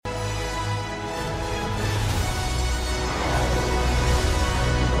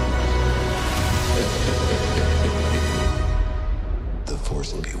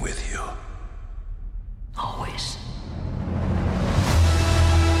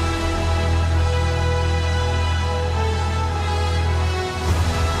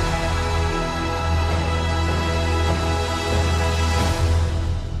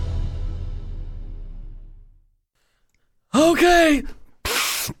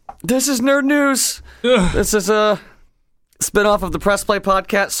This is Nerd News. This is a spinoff of the Press Play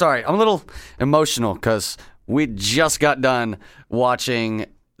podcast. Sorry, I'm a little emotional because we just got done watching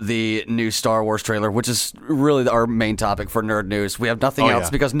the new Star Wars trailer, which is really our main topic for Nerd News. We have nothing else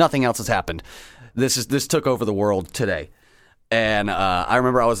because nothing else has happened. This took over the world today. And I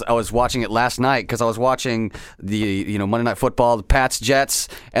remember I was watching it last night because I was watching the Monday Night Football, the Pats Jets,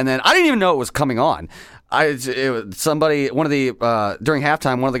 and then I didn't even know it was coming on. During halftime,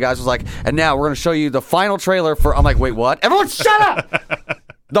 one of the guys was like, and now we're going to show you the final trailer for, I'm like, wait, what? Everyone shut up!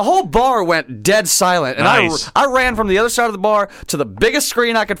 The whole bar went dead silent, and nice. I ran from the other side of the bar to the biggest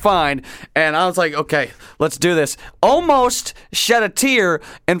screen I could find, and I was like, okay, let's do this. Almost shed a tear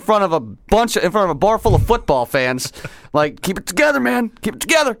in front of a bar full of football fans. Like, keep it together, man. Keep it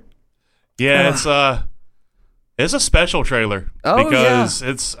together. Yeah, it's a special trailer because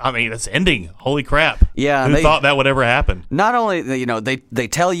it's ending. Holy crap! Yeah, who thought that would ever happen? Not only they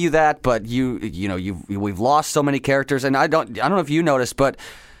tell you that, but we've lost so many characters, and I don't know if you noticed, but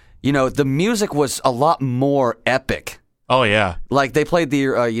the music was a lot more epic. Oh yeah, like they played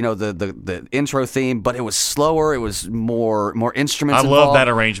the intro theme, but it was slower. It was more instruments. I love that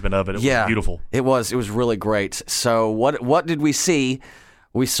arrangement of it. It was beautiful. It was really great. So what did we see?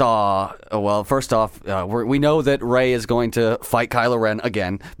 We saw, first off, we know that Rey is going to fight Kylo Ren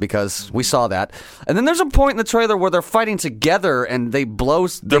again because we saw that. And then there's a point in the trailer where they're fighting together and they kill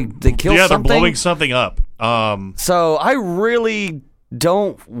something. Yeah, they're blowing something up. So I really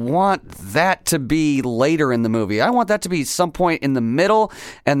don't want that to be later in the movie. I want that to be some point in the middle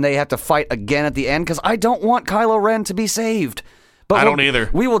and they have to fight again at the end because I don't want Kylo Ren to be saved. But I don't either.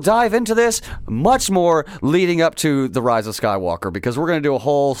 We will dive into this much more leading up to The Rise of Skywalker because we're going to do a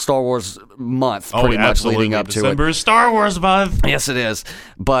whole Star Wars month pretty much leading up to it. December is Star Wars month. Yes, it is.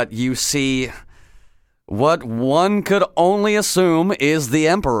 But you see what one could only assume is the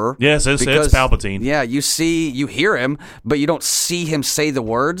Emperor. Yes, it's Palpatine. Yeah, you hear him, but you don't see him say the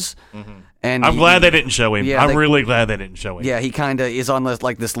words. Mm-hmm. And I'm glad they didn't show him. Yeah, I'm really glad they didn't show him. Yeah, he kind of is on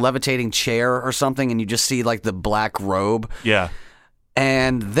this levitating chair or something, and you just see like the black robe. Yeah.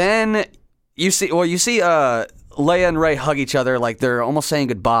 And then you see Leia and Rey hug each other like they're almost saying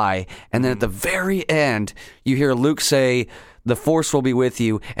goodbye. And then at the very end, you hear Luke say, "The Force will be with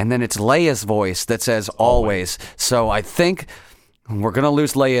you." And then it's Leia's voice that says, "Always." So I think we're going to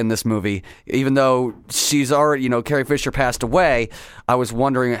lose Leia in this movie. Even though she's already, Carrie Fisher passed away, I was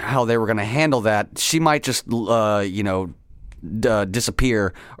wondering how they were going to handle that. She might just,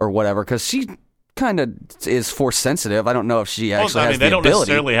 disappear or whatever because she kind of is Force sensitive. I don't know if she actually has the ability. They don't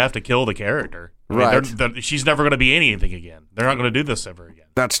necessarily have to kill the character. Right. She's never going to be anything again. They're not going to do this ever again.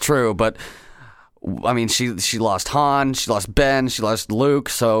 That's true, but I mean, she lost Han, she lost Ben, she lost Luke,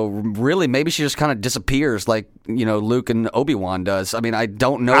 so really maybe she just kind of disappears like, Luke and Obi-Wan does. I mean, I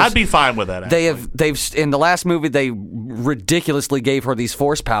don't know. I'd be fine with that, actually. They've in the last movie, they ridiculously gave her these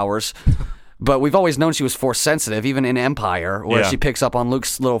Force powers. But we've always known she was Force sensitive, even in Empire, where she picks up on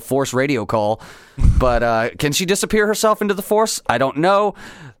Luke's little Force radio call. But can she disappear herself into the Force? I don't know.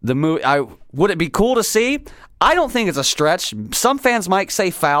 Would it be cool to see? I don't think it's a stretch. Some fans might say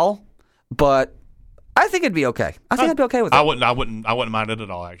foul, but I think it'd be okay. I'd be okay with it. I wouldn't mind it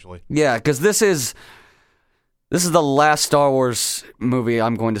at all, actually. Yeah, because this is the last Star Wars movie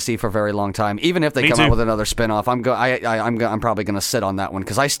I'm going to see for a very long time. Even if they come out with another spinoff, I'm probably going to sit on that one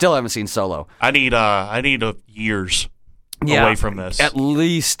because I still haven't seen Solo. I need years away from this. At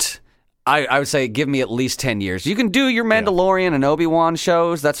least, I would say give me at least 10 years. You can do your Mandalorian and Obi-Wan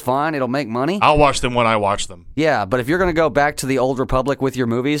shows. That's fine. It'll make money. I'll watch them when I watch them. Yeah, but if you're going to go back to the Old Republic with your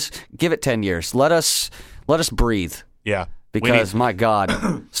movies, give it 10 years. Let us breathe. Yeah. Because, my God,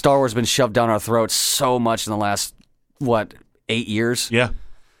 Star Wars has been shoved down our throats so much in the last, 8 years? Yeah.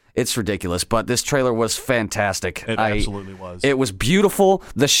 It's ridiculous, but this trailer was fantastic. It absolutely was. It was beautiful.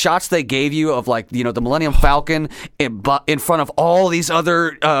 The shots they gave you of, the Millennium Falcon in front of all these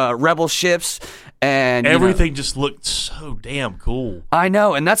other Rebel ships. And everything just looked so damn cool. I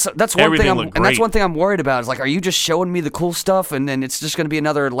know, and that's one thing. That's one thing I'm worried about. Is are you just showing me the cool stuff, and then it's just going to be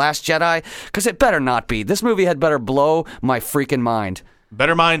another Last Jedi? Because it better not be. This movie had better blow my freaking mind.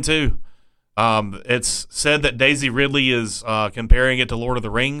 Better mine too. It's said that Daisy Ridley is comparing it to Lord of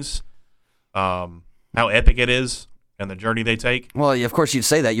the Rings. How epic it is and the journey they take. Well, of course you'd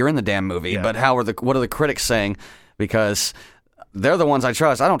say that. You're in the damn movie, but what are the critics saying? Because they're the ones I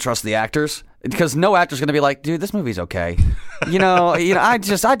trust. I don't trust the actors. Because no actor's going to be like, dude, this movie's okay. I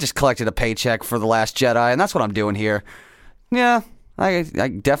just collected a paycheck for The Last Jedi, and that's what I'm doing here. Yeah, I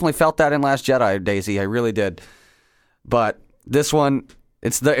definitely felt that in Last Jedi, Daisy. I really did. But this one,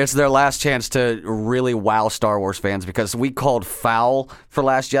 It's their last chance to really wow Star Wars fans, because we called foul for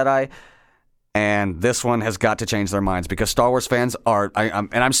Last Jedi, and this one has got to change their minds, because Star Wars fans are, and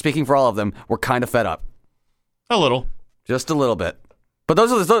I'm speaking for all of them, we're kind of fed up. A little. Just a little bit. But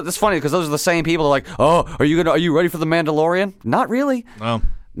it's funny because those are the same people that are like, oh, are you ready for The Mandalorian? Not really.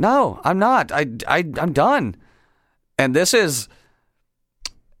 No, I'm not. I'm done. And this is...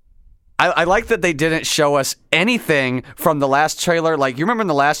 I like that they didn't show us anything from the last trailer. Like, you remember in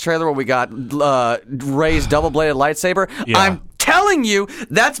the last trailer where we got Rey's double-bladed lightsaber? Yeah. I'm telling you,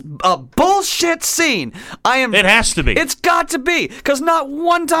 that's a bullshit scene. It has to be. It's got to be, because not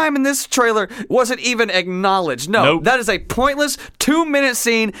one time in this trailer was it even acknowledged. No, Nope. That is a pointless 2-minute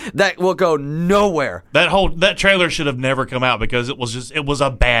scene that will go nowhere. That trailer should have never come out, because it was a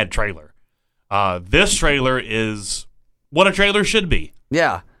bad trailer. This trailer is what a trailer should be.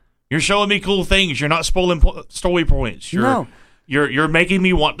 Yeah. You're showing me cool things. You're not spoiling story points. You're making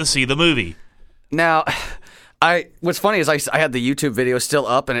me want to see the movie. Now, what's funny is I had the YouTube video still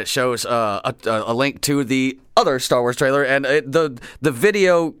up, and it shows a link to the other Star Wars trailer, and the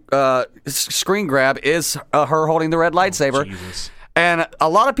video screen grab is her holding the red lightsaber. Jesus. And a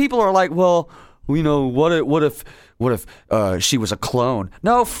lot of people are like, well, what if she was a clone?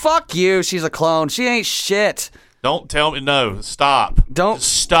 No, fuck you. She's a clone. She ain't shit. Don't tell me. No, stop. Don't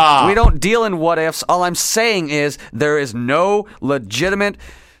stop. We don't deal in what ifs. All I'm saying is there is no legitimate,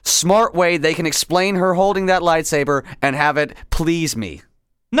 smart way they can explain her holding that lightsaber and have it please me.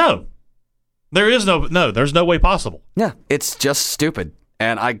 No. There's no way possible. Yeah, it's just stupid.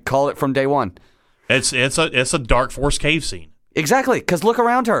 And I call it from day one. It's a Dark Force cave scene. Exactly, because look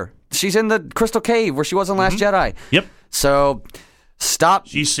around her. She's in the Crystal Cave where she was in Last Jedi. Yep. So... stop.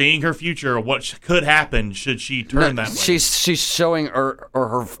 She's seeing her future, what could happen should she turn that way. She's showing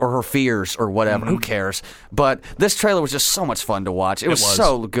her fears or whatever. Who cares? But this trailer was just so much fun to watch. It was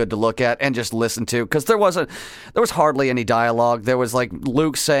so good to look at and just listen to, because there was hardly any dialogue. There was like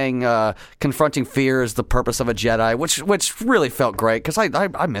Luke saying confronting fear is the purpose of a Jedi, which really felt great, because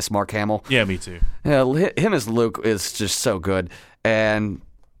I miss Mark Hamill. Yeah, me too. Yeah, him as Luke is just so good. And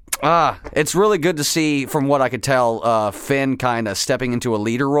it's really good to see, from what I could tell, Finn kind of stepping into a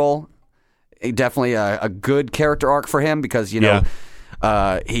leader role. Definitely a good character arc for him, because, he was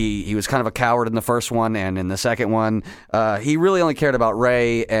kind of a coward in the first one, and in the second one, he really only cared about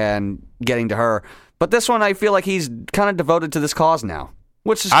Rey and getting to her. But this one, I feel like he's kind of devoted to this cause now,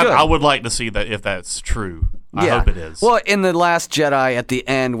 which is good. I would like to see that, if that's true. I hope it is. Well, in The Last Jedi, at the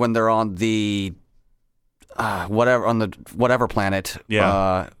end, when they're on the whatever planet.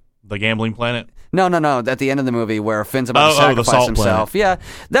 Yeah. The gambling planet? No. At the end of the movie, where Finn's about to sacrifice himself. Planet. Yeah,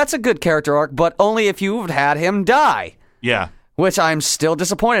 that's a good character arc, but only if you've had him die. Yeah. Which I'm still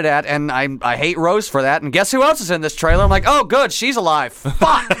disappointed at, and I hate Rose for that. And guess who else is in this trailer? I'm like, oh, good, she's alive.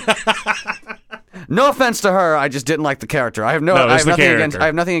 Fuck. No offense to her, I just didn't like the character. I have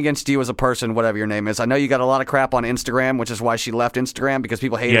nothing against you as a person, whatever your name is. I know you got a lot of crap on Instagram, which is why she left Instagram, because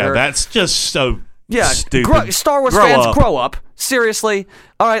people hated her. Yeah, that's just so... yeah, stupid. Star Wars fans, grow up. Seriously.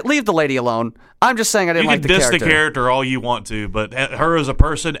 All right, leave the lady alone. I'm just saying I didn't like the character. You can diss the character all you want to, but her as a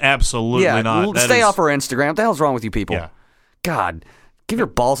person, absolutely not. Stay off her Instagram. What the hell's wrong with you people? Yeah. God, give your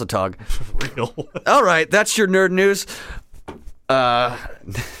balls a tug. For real. All right, that's your nerd news.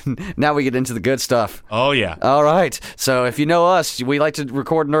 Now we get into the good stuff. Oh, yeah. All right. So if you know us, we like to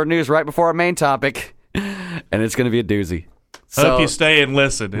record nerd news right before our main topic, and it's going to be a doozy. Hope you stay and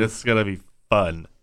listen. It's going to be fun.